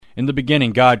In the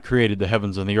beginning God created the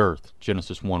heavens and the earth.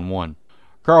 Genesis 1:1.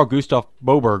 Carl Gustav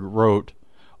Boberg wrote,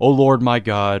 O Lord my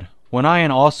God, when I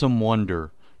in awesome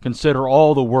wonder consider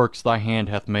all the works thy hand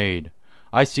hath made,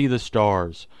 I see the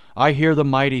stars, I hear the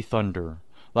mighty thunder,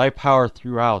 thy power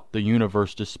throughout the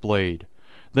universe displayed.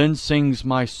 Then sings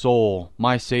my soul,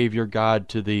 my Saviour God,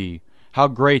 to thee, how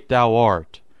great thou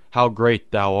art, how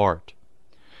great thou art.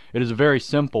 It is a very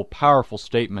simple, powerful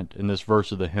statement in this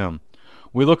verse of the hymn.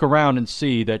 We look around and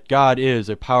see that God is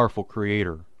a powerful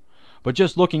creator. But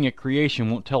just looking at creation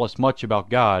won't tell us much about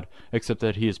God, except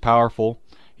that He is powerful,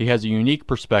 He has a unique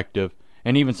perspective,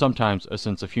 and even sometimes a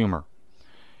sense of humor.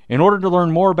 In order to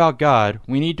learn more about God,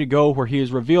 we need to go where He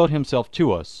has revealed Himself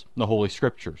to us, the Holy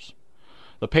Scriptures.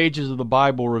 The pages of the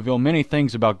Bible reveal many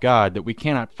things about God that we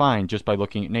cannot find just by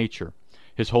looking at nature.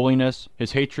 His holiness,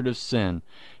 His hatred of sin,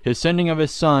 His sending of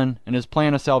His Son, and His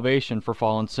plan of salvation for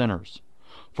fallen sinners.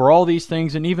 For all these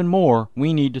things and even more,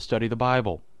 we need to study the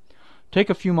Bible. Take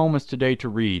a few moments today to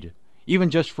read, even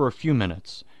just for a few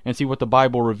minutes, and see what the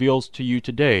Bible reveals to you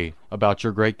today about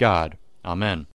your great God. Amen.